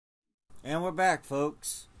And we're back,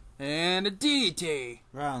 folks. And a DDT.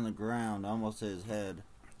 Right on the ground, almost hit his head.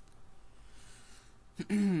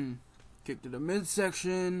 Kick to the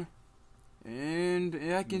midsection. And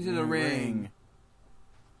back into the ring.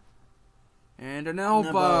 And an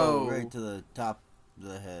elbow. Right to the top of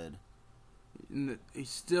the head.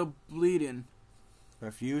 He's still bleeding.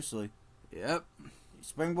 Profusely. Yep.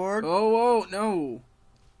 Springboard? Oh, no.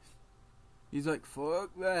 He's like,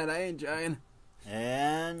 fuck that, I ain't trying.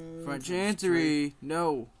 And... Front chancery.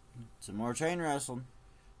 No. Some more chain wrestling.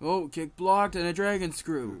 Oh, kick blocked and a dragon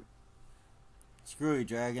screw. Screw you,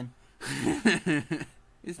 dragon.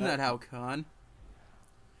 Isn't that how con?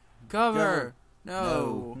 Cover.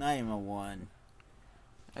 No. Not even one.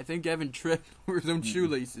 I think Evan tripped over his own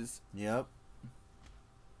shoelaces. Yep.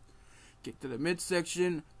 Kick to the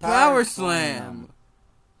midsection. Power slam.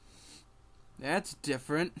 That's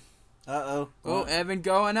different. Uh-oh. Oh, Evan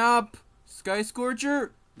going up. Sky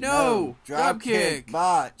Scorcher. No. Drop kick.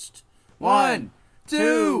 Botched. 1,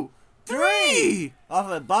 2, 3. Off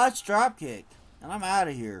a botched drop kick. And I'm out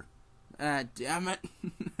of here. Ah, damn it.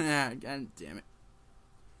 God damn it.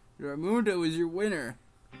 Raimundo is your winner.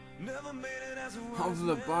 Off of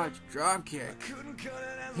the botched drop kick.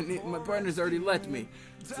 My partner's already left me.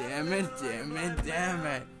 Damn it, damn it, damn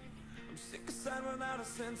it.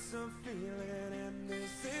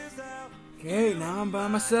 Okay, now I'm by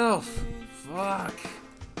myself. Fuck.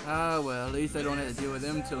 Ah, well, at least I don't have to deal with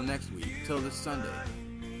him till next week, till this Sunday.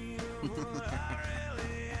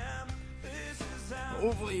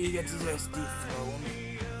 Hopefully he gets his ass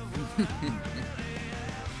dethroned.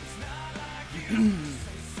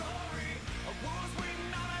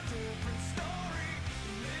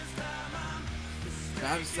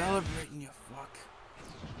 I'm celebrating, you fuck.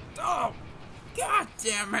 Oh, god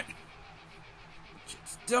damn it. It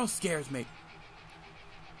still scares me.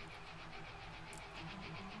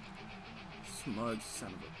 Smug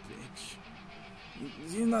son of a bitch.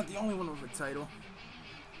 He's not the only one with a title.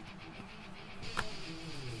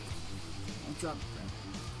 Don't drop it, friend.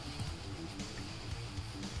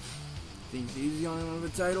 Thinks he's the only one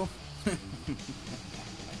with a title?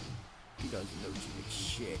 He doesn't know jack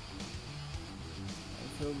shit.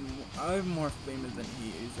 I'm more famous than he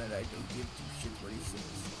is, and I don't give two shits what he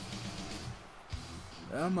says.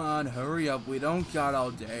 Come on, hurry up. We don't got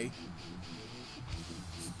all day.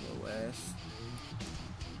 Slow ass.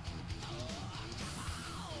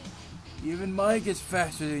 Even Mike is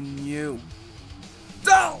faster than you.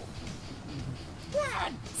 Oh!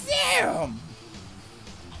 God damn!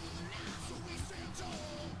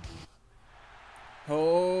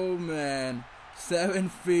 Oh man.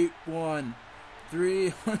 7'1",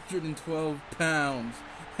 312 pounds.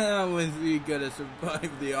 How is he gonna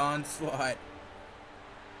survive the onslaught?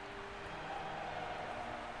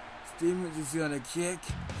 Stevens is gonna kick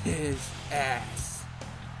his ass.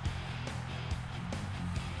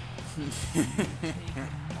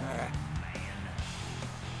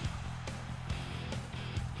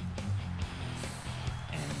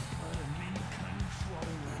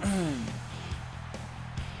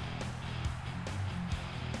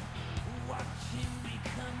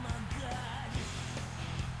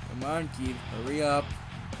 Come on, Keith, hurry up.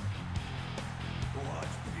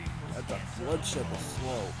 That's a bloodshed was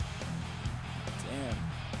slow. Damn.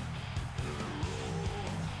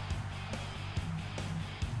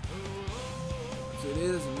 So it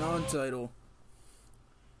is a non-title.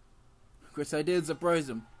 Of course, I did surprise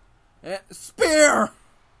him. Spear!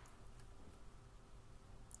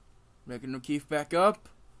 Making O'Keefe back up.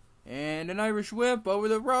 And an Irish whip over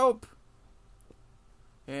the rope.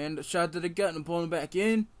 And a shot to the gut and pulling him back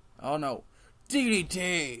in. Oh no.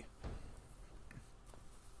 DDT!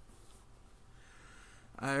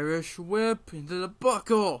 Irish whip into the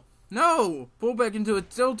buckle. No! Pull back into a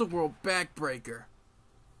tilt-a-whirl backbreaker.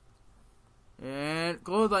 And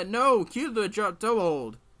clothesline. No! Cue the drop toe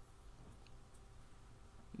hold.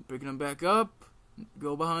 Picking him back up.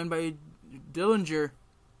 Go behind by Dillinger.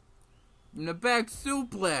 In the back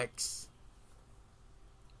suplex.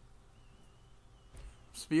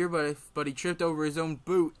 Spear, but he tripped over his own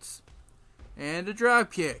boots. And a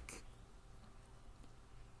drop kick.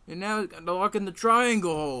 And now he's got to lock in the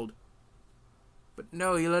triangle hold. But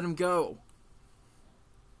no, he let him go.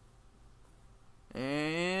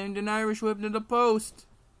 And an Irish whip to the post.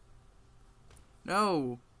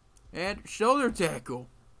 No. And shoulder tackle.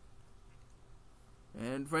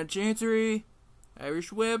 And front chancery.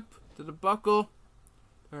 Irish whip to the buckle.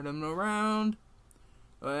 Turn him around.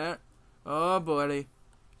 Oh, buddy.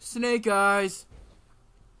 Snake eyes.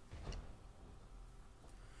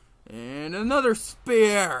 And another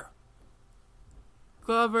spear.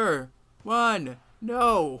 Cover. 1.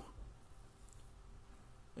 No.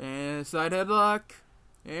 And a side headlock.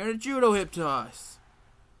 And a judo hip toss.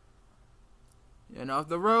 And off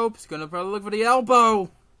the ropes. Gonna probably look for the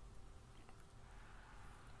elbow.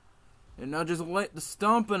 And now just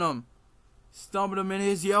stomping him. Stomping him in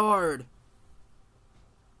his yard.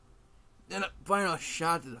 Then a final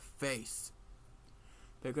shot to the face.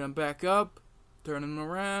 Picking him back up. Turning him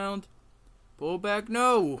around. Pull back.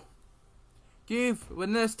 No. Keith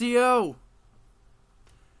with an STO.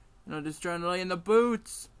 And I'm just trying to lay in the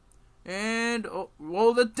boots. And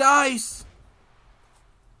roll the dice.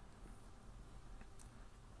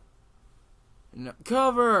 And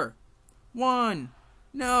cover. 1.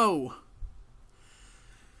 No.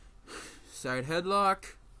 Side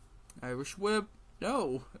headlock. Irish whip.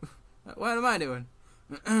 No. What am I doing?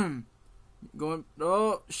 Going.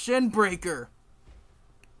 Oh, shin breaker.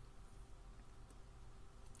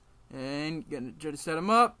 And gonna try to set him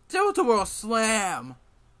up. Tilt-a-whirl slam.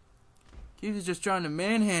 Keith is just trying to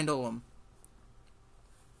manhandle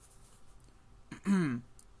him.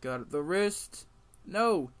 Got the wrist.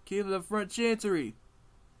 No. Keith with the front chancery.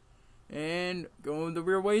 And going the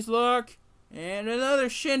rear waist lock. And another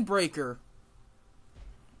shin breaker.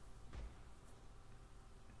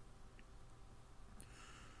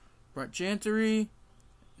 Front chancery.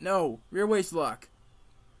 No. Rear waist lock.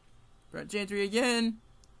 Front chancery again.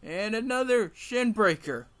 And another shin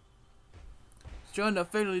breaker. He's trying to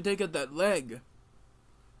fatally take out that leg.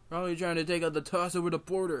 Probably trying to take out the toss over the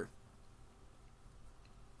border.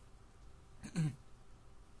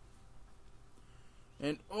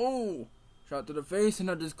 And shot to the face, and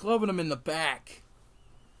now just clubbing him in the back.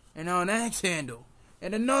 And now an axe handle.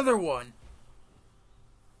 And another one.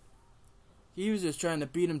 He was just trying to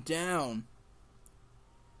beat him down.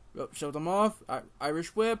 Shoved him off.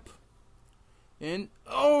 Irish whip. And,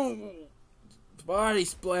 body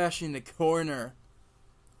splash in the corner.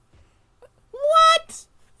 What?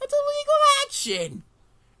 That's illegal action.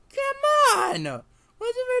 Come on. Why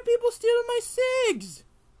are people stealing my cigs?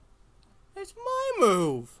 That's my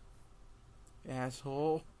move.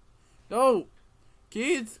 Asshole. No.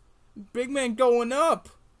 Keith. Big man going up.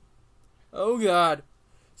 Oh, God.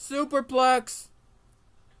 Superplex.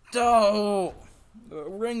 Oh. The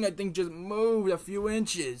ring, I think, just moved a few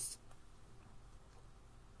inches.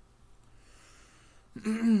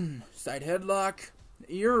 Side headlock.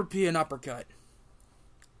 European uppercut.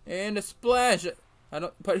 And a splash.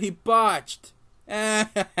 But he botched.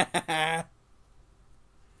 Gotta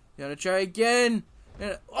try again.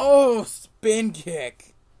 And spin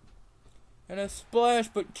kick. And a splash,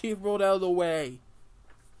 but Keith rolled out of the way.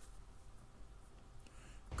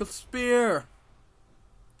 Spear.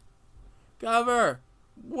 Cover.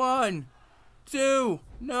 1, 2.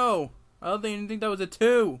 No. I don't even think that was a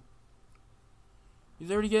 2. He's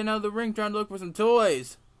already getting out of the ring trying to look for some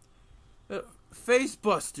toys. Face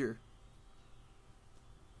buster.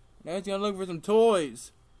 Now he's gonna look for some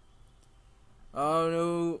toys. Oh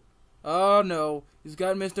no. Oh no. He's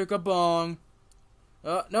got Mr. Kabong.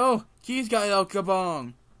 No. Keith's got El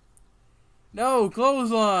Kabong. No.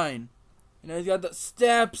 Clothesline. And now he's got the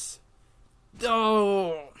steps.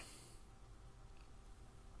 Oh.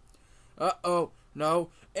 Uh-oh. No.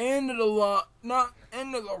 End of the not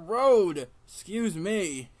end of the road. Excuse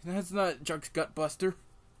me. That's not Chuck's Gutbuster.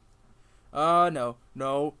 No.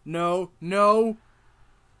 No. No. No.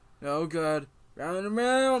 Oh, God. Round and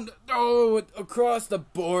round. Oh, across the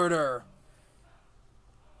border.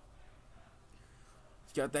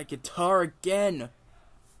 He's got that guitar again.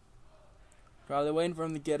 Probably waiting for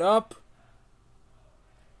him to get up.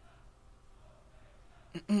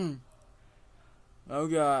 Oh,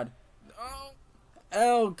 God. Oh,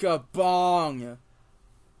 El Kabong.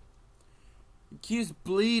 He keeps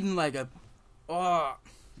bleeding like a...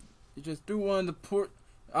 He just threw one of the poor...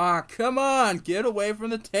 come on. Get away from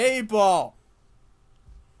the table.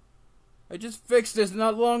 I just fixed this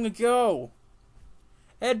not long ago.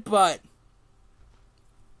 Headbutt.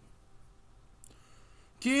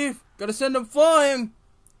 Keith, gotta send him flying.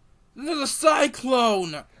 This is a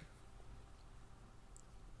cyclone.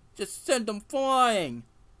 Just send him flying.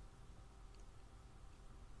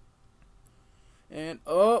 And,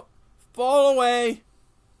 fall away.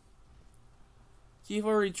 Keith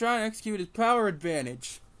already trying to execute his power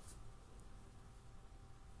advantage.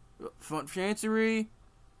 Front chancery.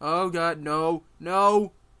 Oh, God, no.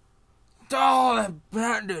 No. Oh, that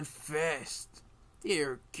banded fist.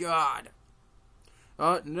 Dear God.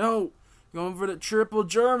 No. Going for the triple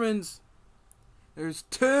Germans. There's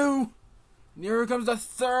 2. And here comes the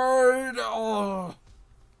 3rd. Oh.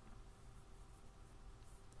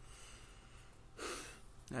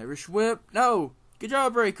 Irish whip. No. Good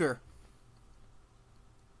job, Breaker.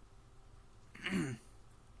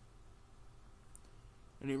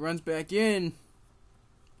 And he runs back in.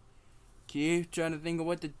 Keith's trying to think of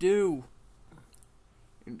what to do.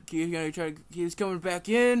 And Keith's coming back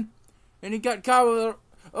in. And he got caught with a...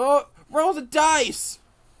 Oh! Roll the dice!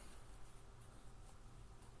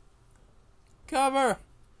 Cover!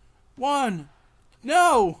 1!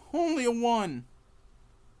 No! Only a 1.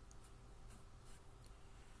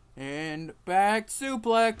 And back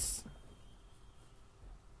suplex.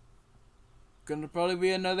 Gonna probably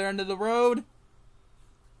be another end of the road.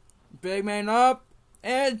 Big man up.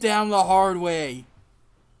 And down the hard way.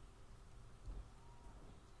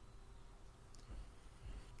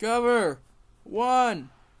 Cover. 1,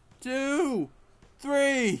 2,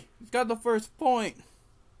 3. He's got the first point.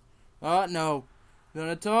 Oh, no.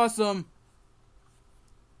 Gonna toss him.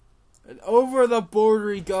 And over the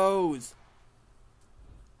border he goes.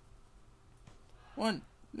 1.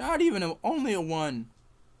 Not even only a 1.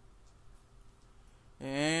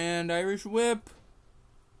 And Irish whip.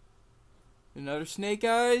 Another snake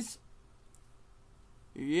eyes.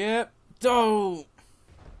 Yep. Don't.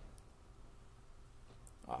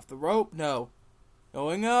 Off the rope. No.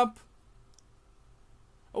 Going up.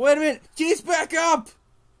 Oh, wait a minute. He's back up.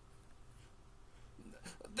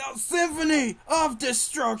 The Symphony of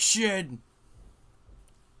Destruction.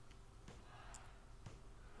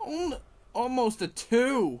 Almost a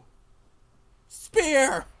 2.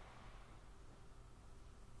 Spear.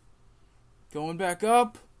 Going back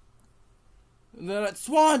up. That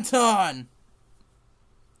Swanton.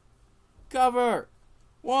 Cover.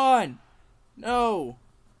 1. No.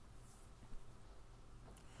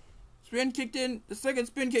 Spin kicked in. The second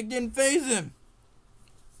spin kick didn't phase him.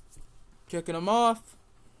 Kicking him off.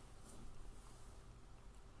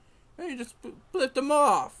 And he just flipped him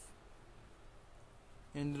off.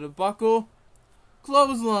 Into the buckle.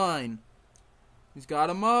 Clothesline. He's got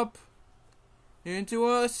him up. Into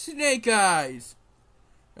a snake eyes.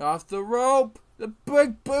 Off the rope. The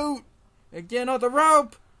big boot. Again off the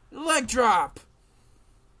rope. Leg drop.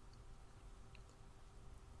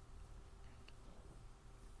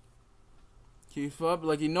 Keith up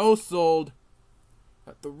like he no-sold.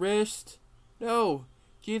 At the wrist. No.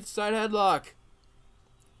 Keith side headlock.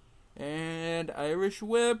 And Irish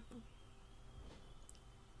whip.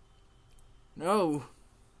 No.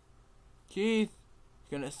 Keith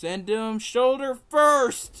gonna send him shoulder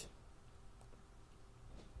first.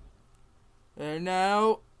 And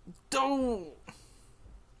now, don't.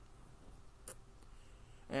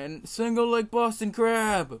 And single leg Boston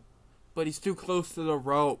Crab. But he's too close to the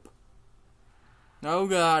rope. Oh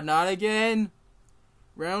God, not again.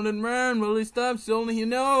 Round and round, Willie stops, only he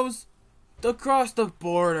knows. Across the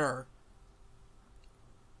border.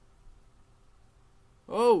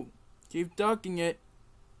 Oh, keep ducking it.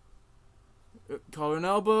 Collar and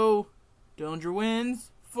elbow. Dillinger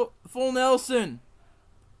wins. Full Nelson.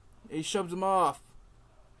 He shoves him off.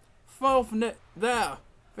 Fall from there.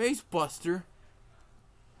 Face buster.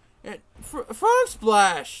 And frog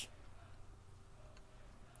splash.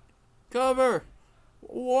 Cover.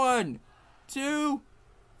 1, 2,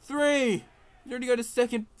 3. He's already got a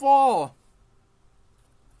second fall.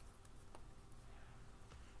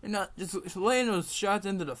 And not just laying those shots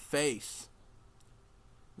into the face.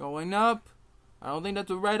 Going up. I don't think that's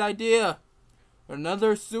the right idea.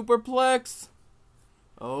 Another superplex.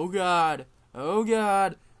 Oh God. Oh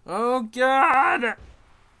God. Oh God.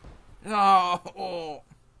 Oh.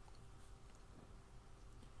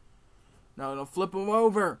 Now they'll flip him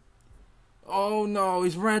over. Oh no,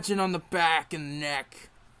 he's wrenching on the back and neck.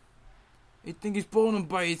 I think he's pulling him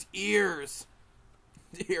by his ears.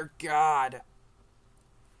 Dear God.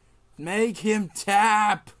 Make him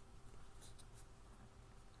tap.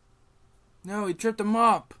 No, he tripped him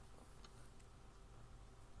up.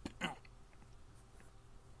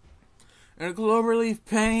 And a cloverleaf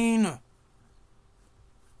pain.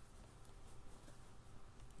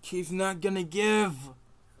 Keith's not gonna give.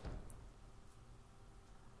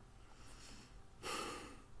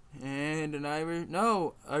 And an Irish...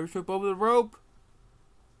 No! Irish whip over the rope.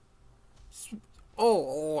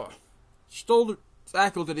 Oh! Shoulder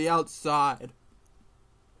tackle to the outside.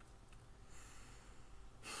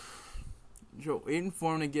 Joe waiting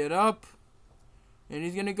for him to get up. And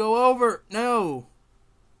he's gonna go over. No!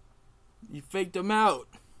 He faked him out.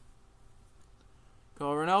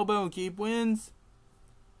 Cover an elbow and keep wins.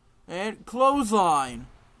 And clothesline.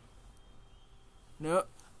 No.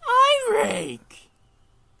 Eye rake!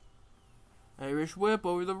 Irish whip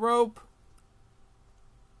over the rope.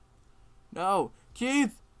 No.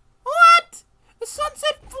 Keith. What? A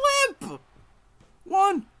sunset flip.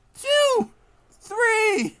 1, 2,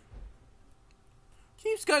 3.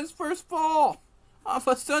 Keith's got his first fall off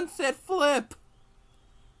a sunset flip.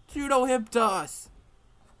 Judo hip toss.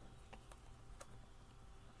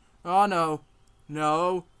 Oh no.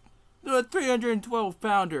 No. The 312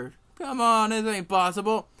 pounder. Come on, this ain't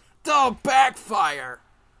possible. Don't backfire.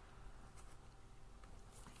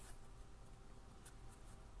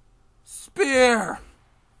 Spear.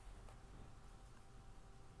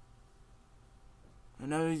 And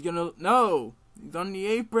now he's gonna... No. He's on the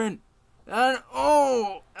apron. And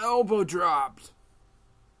oh, elbow dropped.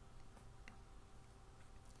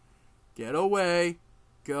 Get away.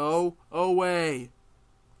 Go away.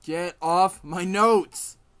 Get off my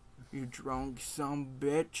notes. You drunk son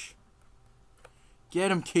bitch.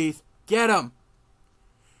 Get him, Keith. Get him.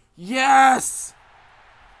 Yes.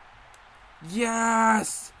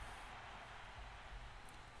 Yes.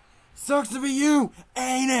 Sucks to be you,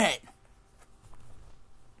 ain't it?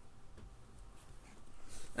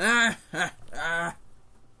 Now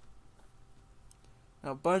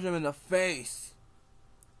punch him in the face.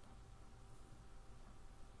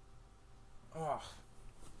 Oh.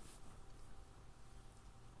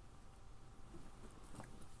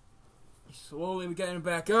 He's slowly getting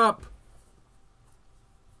back up.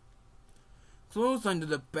 Close under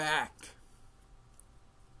the back.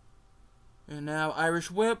 And now Irish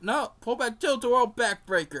whip. No, pull back tilt or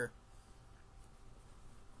backbreaker.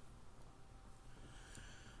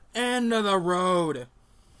 End of the road.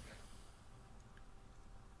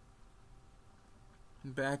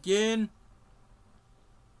 Back in.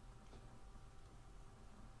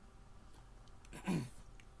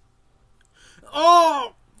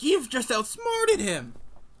 Oh! Keith just outsmarted him.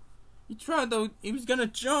 He tried though. He was gonna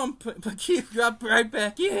jump, but Keith dropped right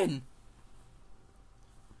back in.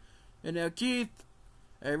 And now Keith,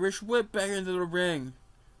 Irish whip back into the ring.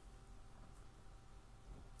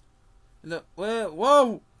 And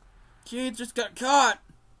whoa! Keith just got caught.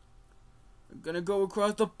 I'm gonna go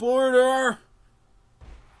across the border.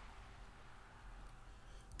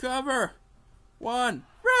 Cover. One.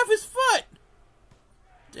 Grab his foot.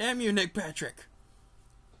 Damn you, Nick Patrick.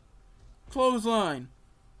 Clothesline.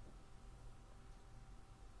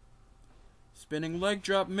 Spinning leg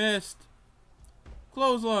drop missed.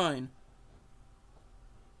 Clothesline.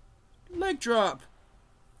 Leg drop.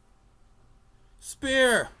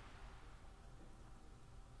 Spear.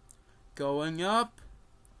 Going up.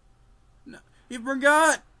 No, he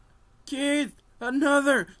forgot. Keith,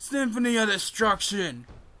 another symphony of destruction.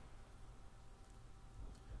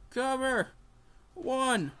 Cover.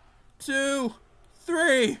 1, 2,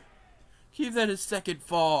 3. Keith had his second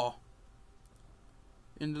fall.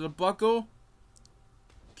 Into the buckle.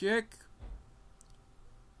 Kick.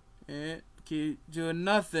 And Keith doing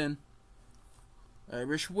nothing.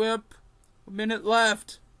 Irish whip. A minute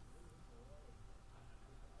left.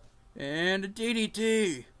 And a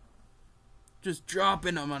DDT. Just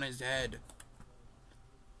dropping him on his head.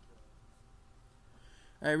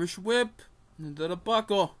 Irish whip. Into the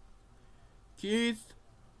buckle. Keith.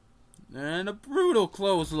 And a brutal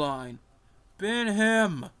clothesline. Pin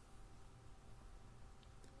him.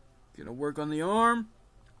 Gonna work on the arm.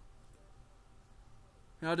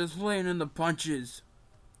 Now just laying in the punches.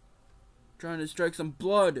 Trying to strike some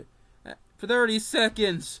blood. For 30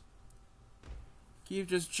 seconds. Keith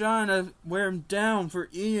just trying to wear him down for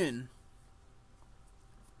Ian.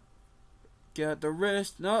 Got the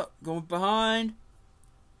wrist. No, going behind.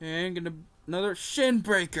 And gonna another shin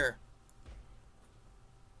breaker.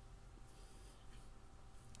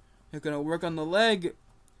 They're gonna work on the leg.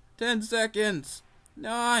 10 seconds.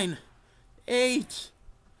 9, 8.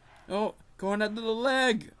 Oh, going after the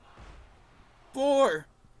leg. 4,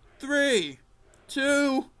 3,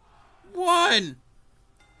 2, 1.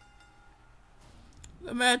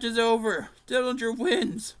 The match is over. Dillinger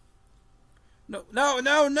wins. No.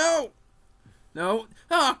 No.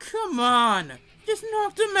 Oh, come on. Just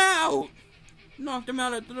knocked him out. Knocked him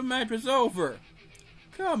out after the match was over.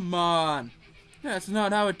 Come on. That's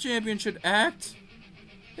not how a champion should act.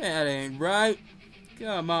 That ain't right.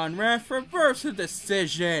 Come on, ref. Reverse the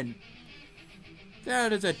decision.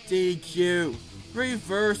 That is a DQ.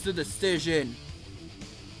 Reverse the decision.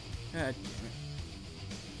 God damn it.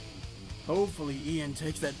 Hopefully Ian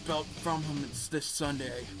takes that belt from him this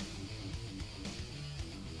Sunday.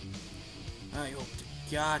 I hope to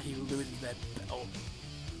God he loses that belt.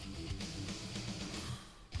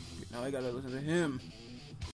 Now I gotta listen to him.